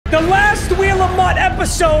The last Wheel of MUT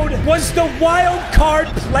episode was the wild card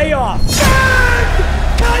playoff.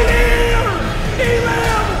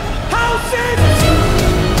 Elam! House and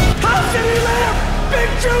Elam! Big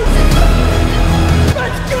juice!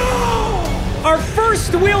 Let's go! Our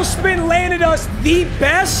first wheel spin landed us the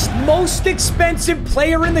best, most expensive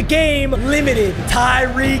player in the game, limited,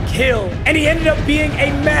 Tyreek Hill. And he ended up being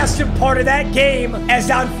a massive part of that game,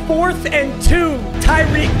 as on 4th and 2,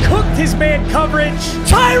 Tyreek cooked his man coverage.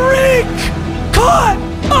 Tyreek caught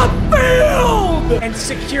a field and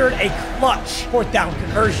secured a clutch 4th down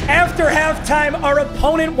conversion. After halftime, our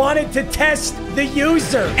opponent wanted to test the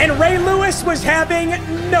user, and Ray Lewis was having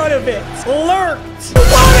none of it. Lurked.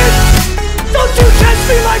 Don't you test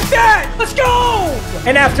me like that! Let's go!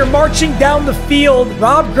 And after marching down the field,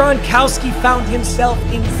 Rob Gronkowski found himself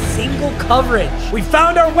in single coverage. We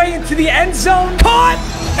found our way into the end zone. Caught!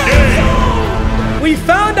 End zone! We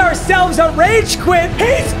found ourselves a rage quit.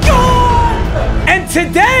 He's gone! And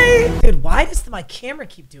today... Dude, why does my camera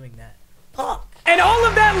keep doing that? Fuck. And all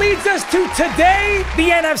of that leads us to today, the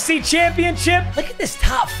NFC Championship. Look at this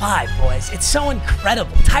top 5, boys. It's so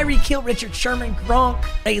incredible. Tyreek Hill, Richard Sherman, Gronk,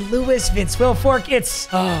 Ray Lewis, Vince Wilfork. It's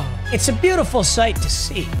a beautiful sight to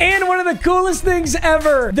see. And one of the coolest things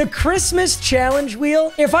ever, the Christmas Challenge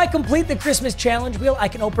Wheel. If I complete the Christmas Challenge Wheel, I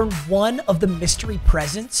can open one of the mystery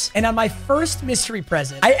presents. And on my first mystery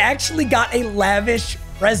present, I actually got a lavish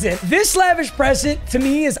present. This lavish present to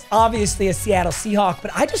me is obviously a Seattle Seahawk,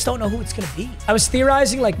 but I just don't know who it's gonna be. I was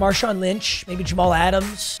theorizing like Marshawn Lynch, maybe Jamal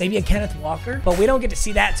Adams, maybe a Kenneth Walker, but we don't get to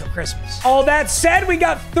see that till Christmas. All that said, we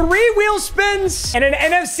got 3 wheel spins and an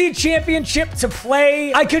NFC Championship to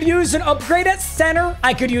play. I could use an upgrade at center.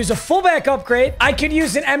 I could use a fullback upgrade. I could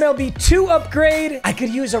use an MLB2 upgrade. I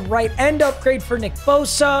could use a right end upgrade for Nick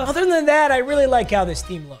Bosa. Other than that, I really like how this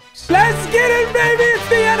team looks. Let's get it, baby! It's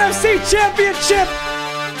the NFC Championship!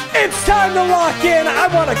 It's time to lock in.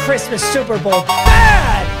 I want a Christmas Super Bowl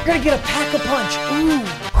bad. We're gonna get a Pack-a-Punch. Ooh,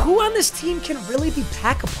 who on this team can really be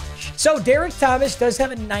Pack-a-Punch? So Derek Thomas does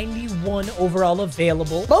have a 91 overall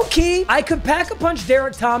available. Low key, I could Pack-a-Punch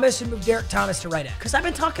Derek Thomas and move Derek Thomas to right end, because I've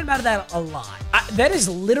been talking about that a lot. That is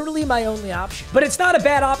literally my only option, but it's not a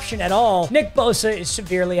bad option at all. Nick Bosa is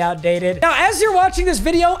severely outdated. Now, as you're watching this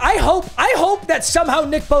video, I hope that somehow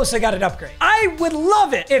Nick Bosa got an upgrade. I would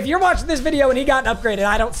love it if you're watching this video and he got an upgrade and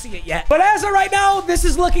I don't see it yet. But as of right now, this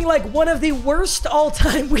is looking like one of the worst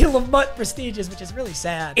all-time Wheel of MUT prestiges, which is really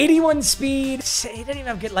sad. 81 speed. He didn't even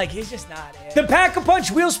have good, like, he's just not it. The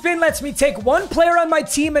Pack-a-Punch wheel spin lets me take one player on my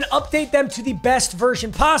team and update them to the best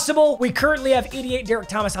version possible. We currently have 88 Derek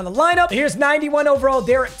Thomas on the lineup. Here's 91 overall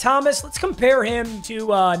Derek Thomas. Let's compare him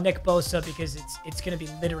to Nick Bosa, because it's going to be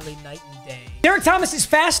literally night and day. Derek Thomas is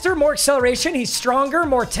faster, more acceleration. He's stronger,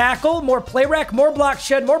 more tackle, more play rec, more block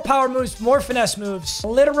shed, more power moves, more finesse moves.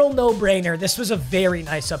 Literal no-brainer. This was a very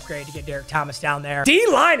nice upgrade to get Derek Thomas down there.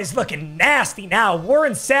 D-line is looking nasty now.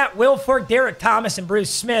 Warren Sapp, Wilfork, Derek Thomas, and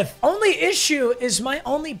Bruce Smith. Only issue is my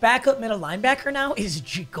only backup middle linebacker now is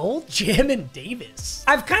Gold Jim and Davis.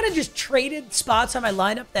 I've kind of just traded spots on my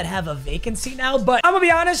lineup that have a vacancy now, but I'm gonna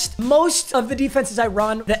be honest, most of the defenses I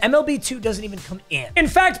run, the MLB2 doesn't even come in. In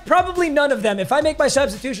fact, probably none of them. If I make my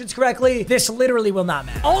substitutions correctly, this literally will not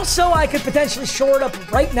matter. Also, I could potentially shore it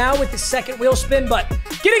up right now with the second wheel spin, but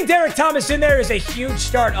getting Derek Thomas in there is a huge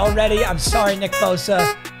start already. I'm sorry, Nick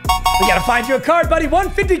Bosa. We gotta find you a card, buddy.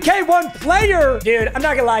 150K, one player. Dude, I'm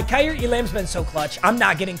not gonna lie. Kaiir Elam's been so clutch. I'm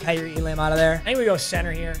not getting Kaiir Elam out of there. I think we go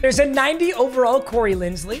center here. There's a 90 overall Corey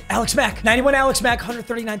Linsley. Alex Mack. 91 Alex Mack.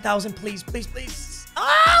 139,000. Please, please, please.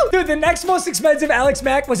 Oh! Dude, the next most expensive Alex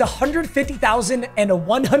Mack was 150,000 and a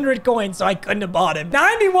 100 coins, so I couldn't have bought him.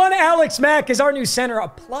 91 Alex Mack is our new center, a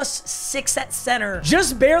 +6 at center.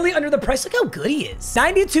 Just barely under the price. Look how good he is.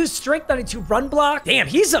 92 strength, 92 run block. Damn,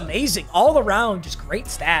 he's amazing all around. Just great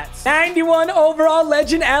stats. 91 overall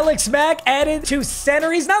legend Alex Mack added to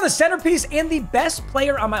center. He's now the centerpiece and the best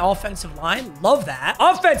player on my offensive line. Love that.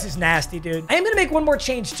 Offense is nasty, dude. I am going to make one more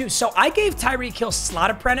change too. So I gave Tyreek Hill slot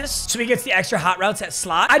apprentice, so he gets the extra hot routes at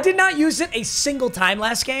slot. I did not use it a single time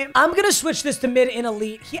last game. I'm gonna switch this to mid and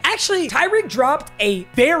elite. Tyreek dropped a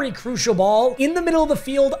very crucial ball in the middle of the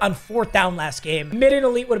field on 4th down last game. Mid and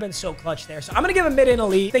elite would have been so clutch there. So I'm gonna give him mid and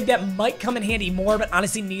elite. I think that might come in handy more, but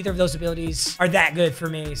honestly, neither of those abilities are that good for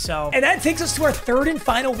me. So, and that takes us to our 3rd and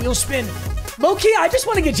final wheel spin. Low-key, I just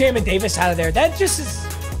want to get Jamin Davis out of there. That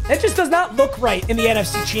just does not look right in the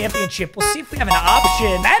NFC Championship. We'll see if we have an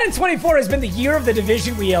option. Madden 24 has been the year of the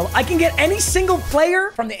division wheel. I can get any single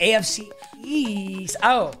player from the AFC East.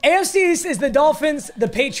 Oh, AFC East is the Dolphins, the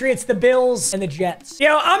Patriots, the Bills, and the Jets.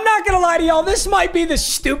 Yo, I'm not gonna lie to y'all. This might be the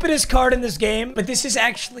stupidest card in this game, but this is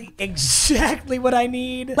actually exactly what I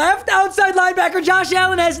need. Left outside linebacker Josh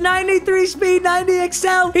Allen has 93 speed, 90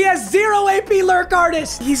 excel. He has 0 AP lurk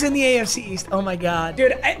artist. He's in the AFC East. Oh my God.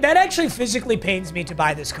 Dude, that actually physically pains me to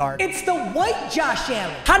buy this card. It's the white Josh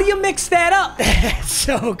Allen. How do you mix that up? It's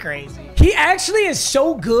so crazy. He actually is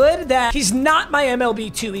so good that he's not my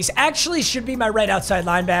MLB 2. He's actually should be my right outside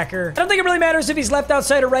linebacker. I don't think it really matters if he's left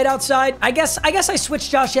outside or right outside. I guess I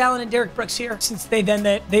switched Josh Allen and Derek Brooks here since they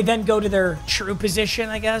then go to their true position,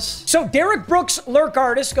 I guess. So Derek Brooks, lurk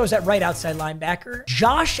artist, goes at right outside linebacker.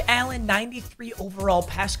 Josh Allen, 93 overall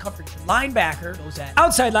pass coverage linebacker, goes at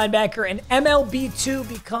outside linebacker, and MLB 2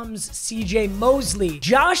 becomes CJ Mosley.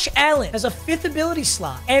 Josh Allen has a 5th ability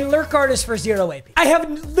slot and lurk artist for 0 AP. I have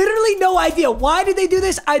literally no idea. Why did they do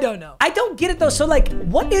this? I don't know. I don't get it though. So like,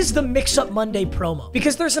 what is the Mix-Up Monday promo?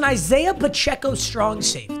 Because there's an Isaiah Pacheco strong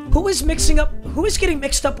safety. Who is getting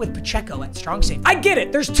mixed up with Pacheco at strong safety? I get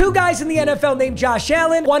it. There's 2 guys in the NFL named Josh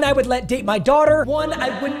Allen. One I would let date my daughter. One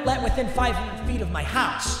I wouldn't let within 500 feet of my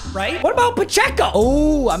house, right? What about Pacheco?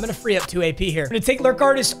 Oh, I'm gonna free up 2 AP here. I'm gonna take lurk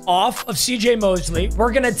artist off of CJ Mosley.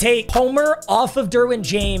 We're gonna take Homer off of Derwin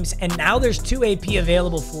James, and now there's 2 AP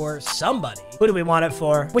available for somebody. Who do we want it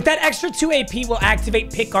for? With that extra 2 AP, we'll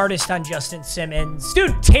activate pick artist on Justin Simmons.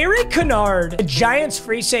 Dude, Terry Kennard, the Giants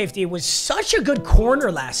free safety, was such a good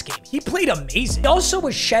corner last game. He played amazing. He also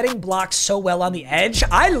was shedding blocks so well on the edge.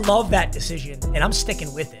 I love that decision, and I'm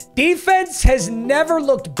sticking with it. Defense has never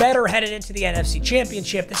looked better headed into the NFC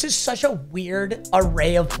Championship. This is such a weird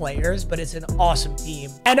array of players, but it's an awesome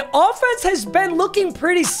team. And offense has been looking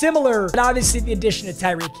pretty similar, but obviously the addition of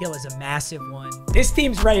Tyreek Hill is a massive one. This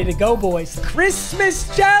team's ready to go, boys.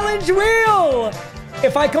 Christmas challenge wheel.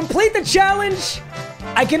 If I complete the challenge,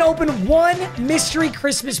 I can open 1 mystery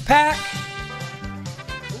Christmas pack.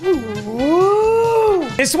 Ooh.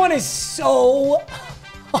 This one is so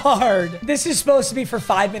hard. This is supposed to be for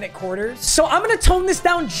 5-minute quarters. So I'm going to tone this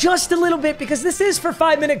down just a little bit because this is for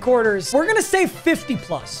 5-minute quarters. We're going to say 50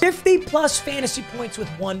 plus. 50 plus fantasy points with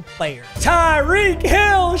 1 player. Tyreek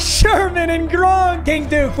Hill, Sherman, and Gronk. King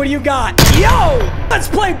Duke, what do you got? Yo, let's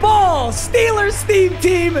play ball. Steelers theme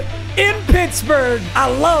team in Pittsburgh. I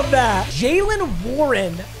love that. Jaylen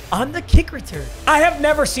Warren on the kick return. I have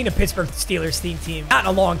never seen a Pittsburgh Steelers theme team, not in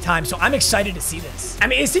a long time, so I'm excited to see this. I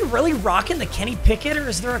mean, is he really rocking the Kenny Pickett, or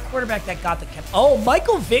is there a quarterback that got the Oh,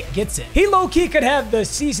 Michael Vick gets it. He low-key could have the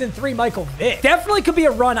season 3 Michael Vick. Definitely could be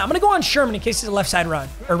a run. I'm gonna go on Sherman in case it's a left side run,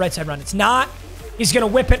 or right side run. It's not. He's gonna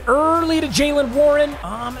whip it early to Jaylen Warren.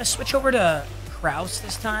 I'm gonna switch over to Kraus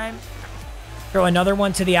this time. Throw another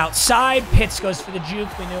one to the outside. Pitts goes for the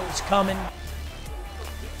juke. We knew it was coming.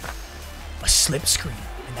 A slip screen.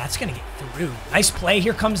 And that's going to get through. Nice play.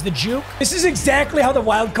 Here comes the juke. This is exactly how the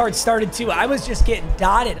wild card started, too. I was just getting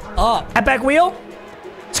dotted up. That back wheel.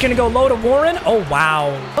 It's going to go low to Warren. Oh,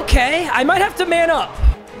 wow. Okay. I might have to man up.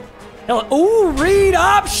 Ooh, read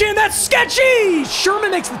option. That's sketchy.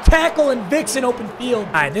 Sherman makes the tackle and Vic's in open field.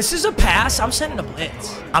 All right, this is a pass. I'm sending a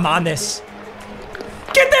blitz. I'm on this.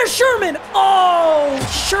 Get there, Sherman! Oh,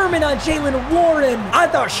 Sherman on Jaylen Warren. I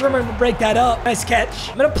thought Sherman would break that up. Nice catch.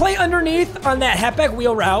 I'm gonna play underneath on that halfback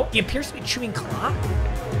wheel route. He appears to be chewing clock.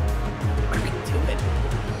 What are we doing?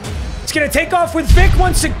 He's gonna take off with Vic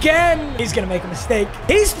once again. He's gonna make a mistake.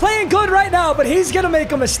 He's playing good right now, but he's gonna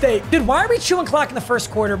make a mistake. Dude, why are we chewing clock in the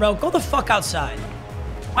first quarter, bro? Go the fuck outside.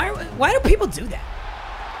 Why do people do that?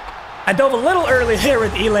 I dove a little early there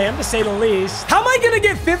with Elam, to say the least. How am I going to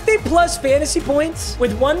get 50 plus fantasy points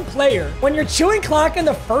with 1 player when you're chewing clock in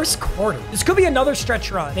the first quarter? This could be another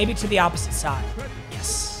stretch run, maybe to the opposite side.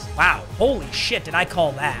 Yes. Wow. Holy shit, did I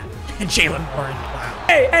call that? Jaylen Warren. Wow.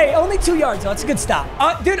 Hey, only 2 yards, though. That's a good stop.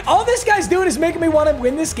 Dude, all this guy's doing is making me want to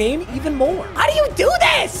win this game even more. How do you do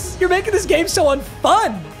this? You're making this game so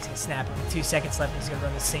unfun. Snap it with 2 seconds left. He's gonna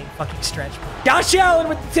run the same fucking stretch. Josh Allen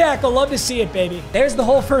with the tackle. Love to see it, baby. There's the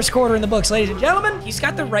whole first quarter in the books, ladies and gentlemen. He's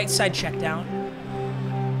got the right side check down.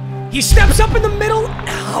 He steps up in the middle.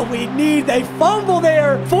 Oh, we need a fumble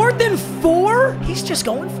there. 4th and 4. He's just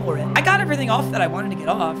going for it. I got everything off that I wanted to get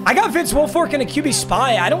off. I got Vince Wilfork and a QB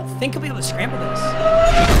spy. I don't think he'll be able to scramble this.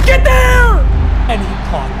 Get there! And he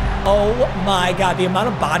caught it. Oh my God, the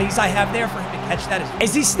amount of bodies I have there for him to catch that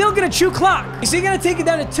is he still gonna chew clock? Is he gonna take it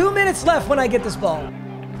down to 2 minutes left when I get this ball?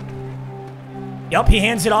 Yup, he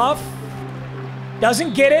hands it off.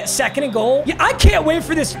 Doesn't get it, 2nd and goal. Yeah, I can't wait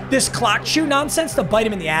for this clock chew nonsense to bite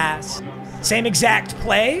him in the ass. Same exact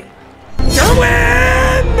play.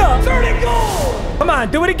 Derwin! 3rd and goal! Come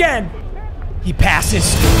on, do it again. He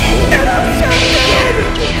passes. Intercepted!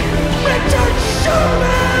 Richard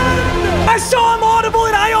Sherman! I saw him audible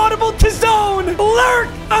and I audible to zone. Lurk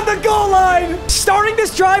on the goal line. Starting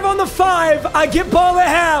this drive on the 5. I get ball at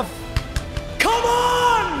half. Come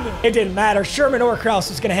on! It didn't matter. Sherman or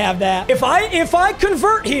Kraus is gonna have that. If I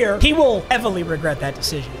convert here, he will heavily regret that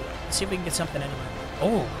decision. Let's see if we can get something anyway.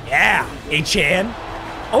 Oh yeah, A-Chan.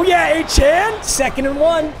 Oh yeah, A-Chan. 2nd and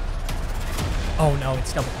 1. Oh no,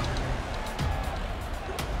 it's double.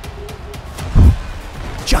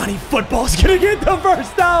 Johnny Football's gonna get the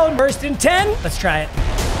first down. 1st and 10. Let's try it.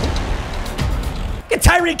 Get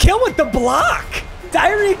Tyreek Hill with the block.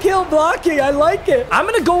 Tyreek Hill blocking. I like it. I'm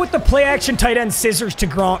gonna go with the play action tight end scissors to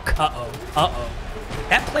Gronk. Uh-oh.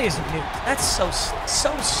 That play is new. That's so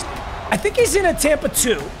stupid. I think he's in a Tampa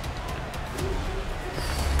 2.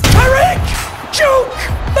 Tyreek! Juke!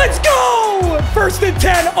 Let's go! 1st and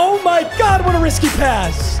 10. Oh my God, what a risky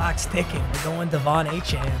pass. Clock's ticking. We're going Devon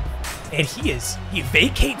A-Chan. And he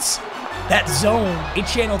vacates that zone.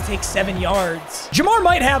 A-Chan will take 7 yards. Jamar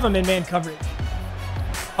might have him in man coverage.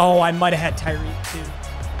 Oh, I might have had Tyreek too.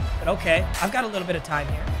 But okay, I've got a little bit of time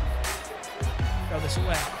here. Throw this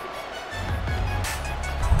away.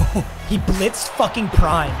 Oh, he blitzed fucking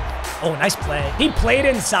prime. Oh, nice play. He played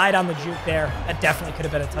inside on the juke there. That definitely could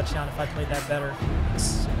have been a touchdown if I played that better.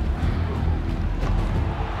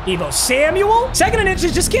 Deebo Samuel. 2nd and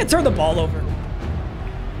inches, just can't turn the ball over.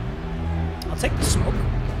 I'll take the smoke.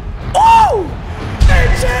 Oh!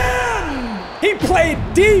 A-Chan! He played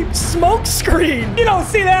deep smoke screen. You don't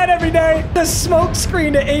see that every day. The smoke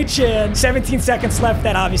screen to A-Chan. 17 seconds left.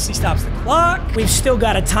 That obviously stops the clock. We've still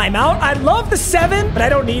got a timeout. I love the 7, but I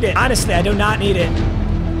don't need it. Honestly, I do not need it.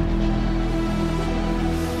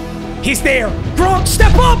 He's there. Gronk,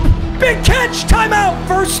 step up. Big catch. Timeout.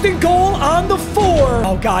 1st and goal on the 4.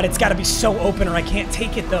 Oh, God, it's got to be so open or I can't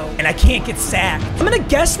take it, though. And I can't get sacked. I'm going to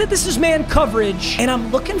guess that this is man coverage, and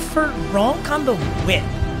I'm looking for Gronk on the width.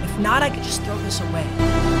 If not, I could just throw this away.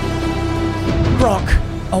 Gronk.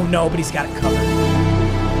 Oh, no, but he's got it covered.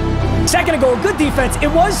 2nd and goal. Good defense. It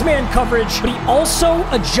was man coverage, but he also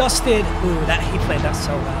adjusted. Ooh, he played that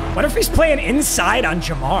so well. What if he's playing inside on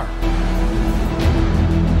Jamar?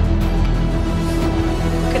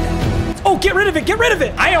 Oh, get rid of it. Get rid of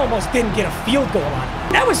it. I almost didn't get a field goal on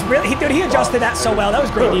it. That was really, dude, he adjusted that so well. That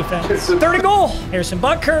was great defense. 3rd and goal. Harrison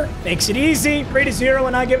Butker makes it easy. 3-0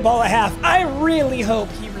 and I get ball at half. I really hope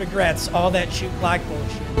he regrets all that shoot clock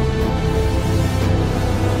bullshit.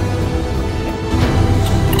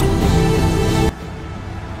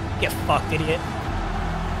 Get fucked, idiot.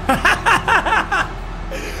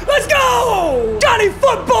 Let's go! Johnny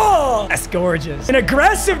Football! That's gorgeous. An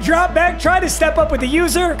aggressive drop back, tried to step up with the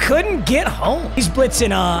user, couldn't get home. He's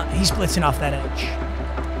blitzing off that edge.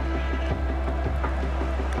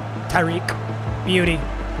 Tyreek, beauty.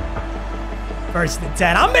 1st and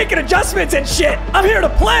 10. I'm making adjustments and shit. I'm here to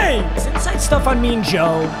play. This inside stuff on Mean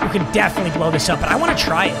Joe. You can definitely blow this up, but I want to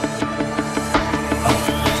try it. Oh,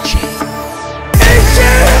 shit.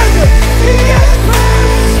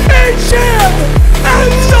 A-Chan!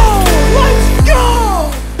 End zone! Let's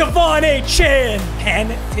go! Devon A-Chan.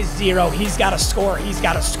 10-0. He's got to score. He's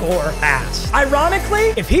got to score fast.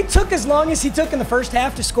 Ironically, if he took as long as he took in the 1st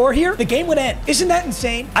half to score here, the game would end. Isn't that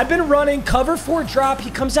insane? I've been running cover 4 drop.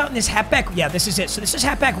 He comes out in this halfback. Yeah, this is it. So this is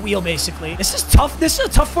halfback wheel, basically. This is tough. This is a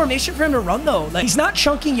tough formation for him to run, though. Like, he's not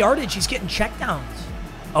chunking yardage. He's getting checkdowns.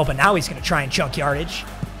 Oh, but now he's going to try and chunk yardage.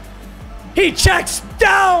 He checks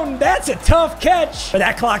down. That's a tough catch. But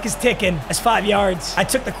that clock is ticking. That's 5 yards. I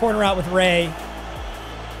took the corner out with Ray.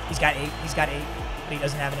 He's got 8. He's got 8. But he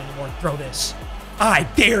doesn't have it anymore. Throw this. I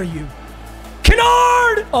dare you.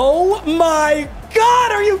 Kennard! Oh my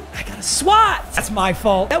God, are you? I got a swat. That's my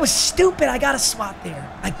fault. That was stupid. I got a swat there.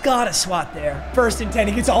 I got a swat there. 1st and 10.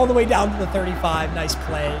 He gets all the way down to the 35. Nice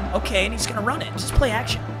play. Okay, and he's going to run it. Just play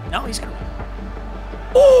action. No, he's going to run it.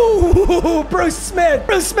 Ooh, Bruce Smith.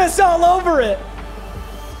 Bruce Smith's all over it.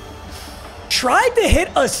 Tried to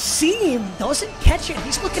hit a seam. Doesn't catch it.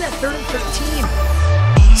 He's looking at 3rd and 13.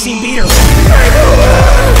 Seam beater.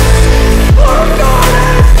 Oh, got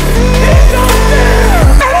it. He's up there.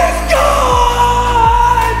 And it's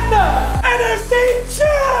gone. NFC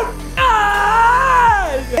champ.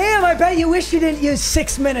 Damn, I bet you wish you didn't use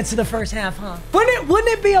 6 minutes of the 1st half, huh? Wouldn't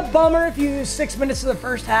it be a bummer if you used 6 minutes of the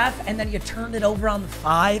 1st half and then you turned it over on the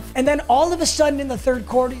 5? And then all of a sudden in the 3rd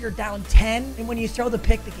quarter, you're down 10. And when you throw the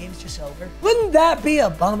pick, the game's just over. Wouldn't that be a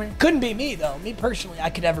bummer? Couldn't be me, though. Me personally, I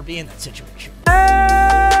could never be in that situation. Hey!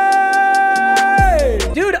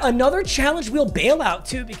 Dude, another challenge wheel bailout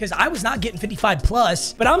too, because I was not getting 55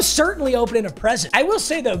 plus, but I'm certainly opening a present. I will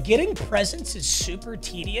say though, getting presents is super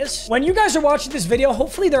tedious. When you guys are watching this video,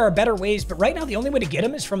 hopefully there are better ways, but right now the only way to get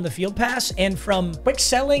them is from the field pass and from quick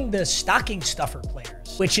selling the stocking stuffer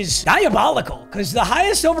players, which is diabolical because the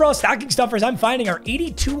highest overall stocking stuffers I'm finding are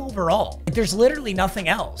 82 overall. Like, there's literally nothing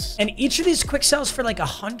else. And each of these quick sells for like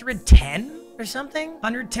 110 or something.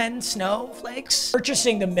 110 snowflakes.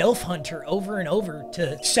 Purchasing the MILF Hunter over and over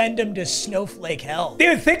to send him to snowflake hell.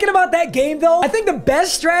 Dude, thinking about that game though, I think the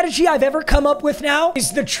best strategy I've ever come up with now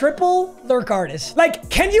is the triple lurk artist. Like,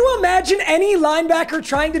 can you imagine any linebacker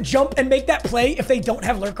trying to jump and make that play if they don't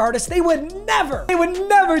have lurk artist? They would never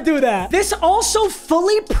do that. This also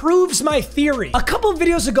fully proves my theory. A couple of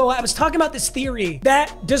videos ago, I was talking about this theory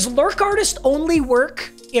that does lurk artist only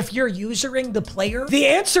work if you're usering the player? The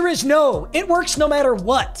answer is no. It works no matter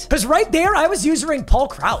what. Because right there, I was using Paul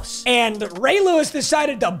Krause. And Ray Lewis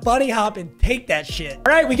decided to bunny hop and take that shit. All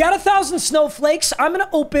right, we got 1,000 snowflakes. I'm going to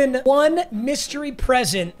open one mystery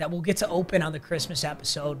present that we'll get to open on the Christmas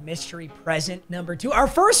episode. Mystery present number 2. Our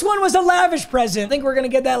first one was a lavish present. I think we're going to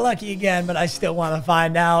get that lucky again, but I still want to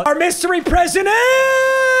find out. Our mystery present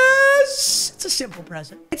is... It's a simple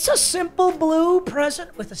present. It's a simple blue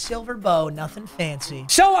present with a silver bow. Nothing fancy.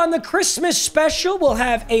 So on the Christmas special, we'll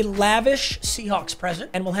have a lavish Seahawks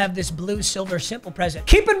present, and we'll have this blue silver simple present.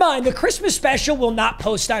 Keep in mind, the Christmas special will not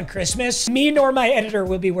post on Christmas. Me nor my editor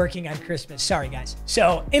will be working on Christmas. Sorry, guys.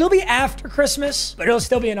 So it'll be after Christmas, but it'll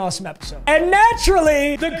still be an awesome episode. And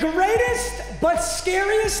naturally, the greatest but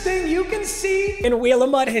scariest thing you can see in Wheel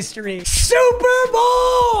of MUT history. Super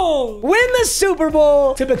Bowl! Win the Super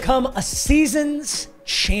Bowl to become a season's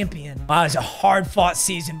champion. Wow, it was a hard-fought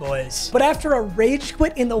season, boys. But after a rage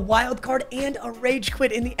quit in the wild card and a rage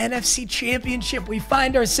quit in the NFC Championship, we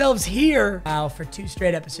find ourselves here. Wow, for 2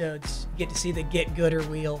 straight episodes, you get to see the get gooder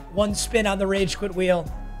wheel. 1 spin on the rage quit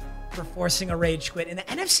wheel for forcing a rage quit in the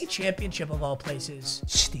NFC Championship of all places.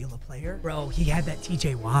 Steal a player? Bro, he had that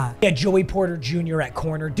TJ Watt. He had Joey Porter Jr. at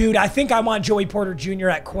corner. Dude, I think I want Joey Porter Jr.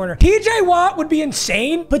 at corner. TJ Watt would be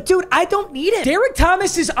insane, but dude, I don't need it. Derek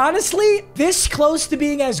Thomas is honestly this close to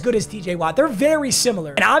being as good as TJ Watt. They're very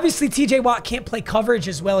similar. And obviously TJ Watt can't play coverage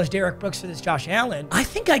as well as Derek Brooks for this Josh Allen. I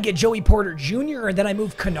think I get Joey Porter Jr. and then I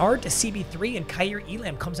move Kennard to CB3 and Kaiir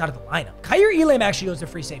Elam comes out of the lineup. Kaiir Elam actually goes to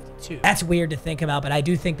free safety too. That's weird to think about, but I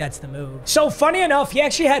do think that's the move. So funny enough, he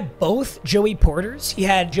actually had both Joey Porters. He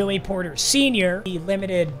had Joey Porter Sr., the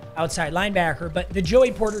limited outside linebacker, but the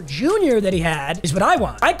Joey Porter Jr. that he had is what I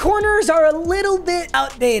want. My corners are a little bit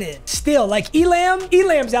outdated. Still, like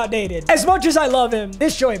Elam's outdated. As much as I love him,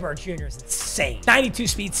 this Joey Porter Jr. is insane. 92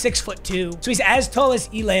 speed, 6'2". So he's as tall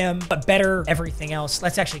as Elam, but better everything else.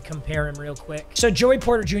 Let's actually compare him real quick. So Joey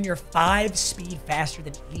Porter Jr., 5 speed faster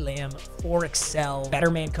than Elam, 4 excel,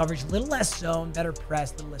 better man coverage, little less zone, better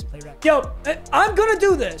press, little less play rep. Yo, I'm gonna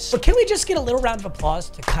do this, but can we just get a little round of applause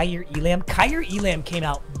to Kaiir Elam? Kaiir Elam came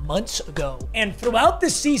out months ago, and throughout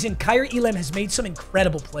this season, Kaiir Elam has made some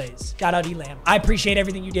incredible plays. Shout out Elam. I appreciate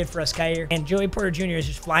everything you did for us, Kaiir. And Joey Porter Jr. is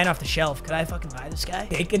just flying off the shelf. Could I fucking buy this guy?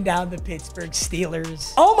 Taking down the Pittsburgh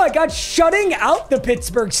Steelers. Oh my God, shutting out the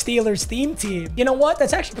Pittsburgh Steelers theme team. You know what?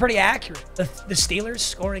 That's actually pretty accurate. The Steelers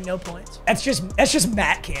scoring no points. That's just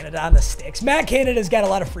Matt Canada on the sticks. Matt Canada's got a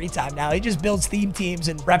lot of free time now. He just builds theme teams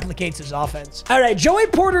and replicates his offense. All right, Joey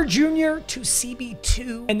Porter Jr. to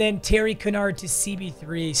CB2, and then Terry Kennard to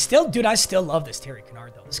CB3. Still, dude, I still love this Terry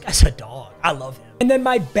Kennard, though. This guy's a dog. I love him. And then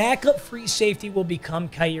my backup free safety will become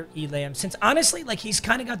Kaiir Elam, since honestly, like, he's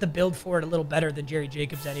kind of got the build for it a little better than Jerry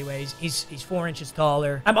Jacobs anyways. He's 4 inches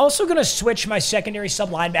taller. I'm also going to switch my secondary sub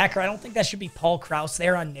linebacker. I don't think that should be Paul Krause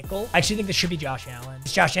there on nickel. I actually think this should be Josh Allen.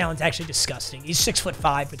 Josh Allen's actually disgusting. He's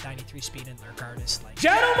 6'5" with 93 speed and lurk artist. Like,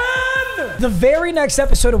 gentlemen! The very next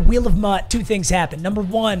episode of Wheel of MUT, 2 things happen. Number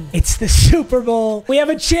 1, it's the Super Bowl. We have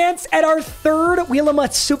a chance at our 3rd Wheel of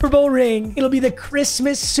MUT Super Bowl ring. It'll be the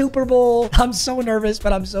Christmas Super Bowl. I'm so nervous,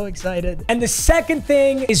 but I'm so excited. And the second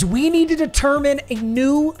thing is we need to determine a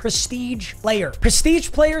new prestige player.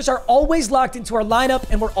 Prestige players are always locked into our lineup,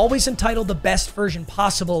 and we're always entitled the best version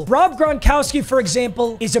possible. Rob Gronkowski, for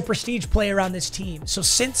example, is a prestige player on this team. So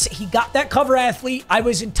since he got that cover athlete, I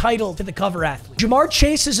was entitled to the cover athlete. Jamar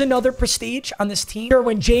Chase is another prestige on this team.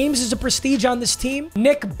 Derwin James is a prestige on this team.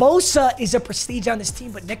 Nick Bosa is a prestige on this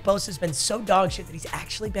team, but Nick Bosa has been so dog shit that he's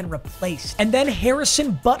actually been replaced. And then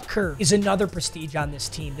Harrison Butker is another prestige on this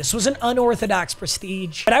team. This was an unorthodox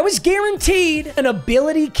prestige, but I was guaranteed an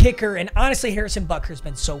ability kicker, and honestly, Harrison Butker has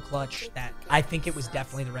been so clutch that I think it was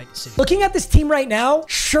definitely the right decision. Looking at this team right now,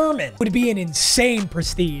 Sherman would be an insane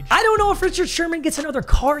prestige. I don't know if Richard Sherman gets another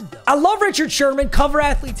card, though. I love Richard Sherman. Cover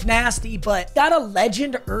athlete's nasty, but got a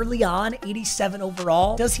legend early on, 87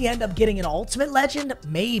 overall. Does he end up getting an ultimate legend?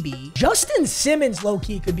 Maybe. Justin Simmons,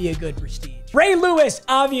 low-key, could be a good prestige. Ray Lewis,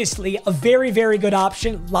 obviously, a very, very good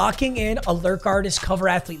option. Locking in a lurk artist, cover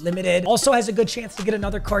athlete limited. Also has a good chance to get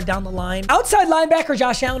another card down the line. Outside linebacker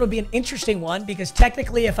Josh Allen would be an interesting one because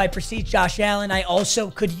technically if I prestige Josh Allen, I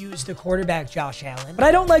also could use the quarterback Josh Allen. But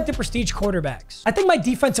I don't like the prestige quarterbacks. I think my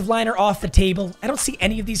defensive line are off the table. I don't see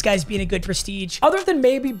any of these guys being a good prestige. Other than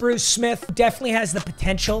maybe Bruce Smith, who definitely has the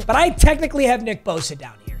potential. But I technically have Nick Bosa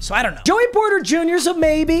down here. So I don't know. Joey Porter Jr.'s a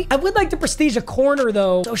maybe. I would like to prestige a corner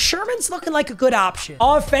though. So Sherman's looking like a good option.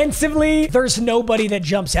 Offensively, there's nobody that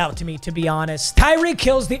jumps out to me, to be honest. Tyreek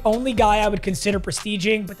Hill's the only guy I would consider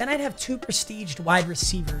prestiging, but then I'd have 2 prestiged wide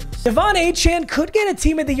receivers. Devon Achane could get a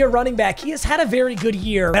team of the year running back. He has had a very good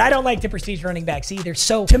year, but I don't like to prestige running backs either.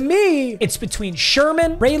 So to me, it's between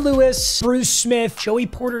Sherman, Ray Lewis, Bruce Smith, Joey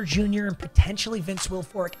Porter Jr., and potentially Vince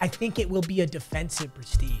Wilfork. I think it will be a defensive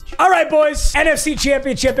prestige. All right, boys. NFC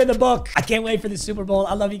Championship in the book. I can't wait for the Super Bowl.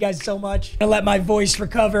 I love you guys so much. I'm gonna let my voice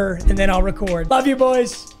recover and then I'll record. Love you,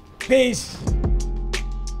 boys. Peace.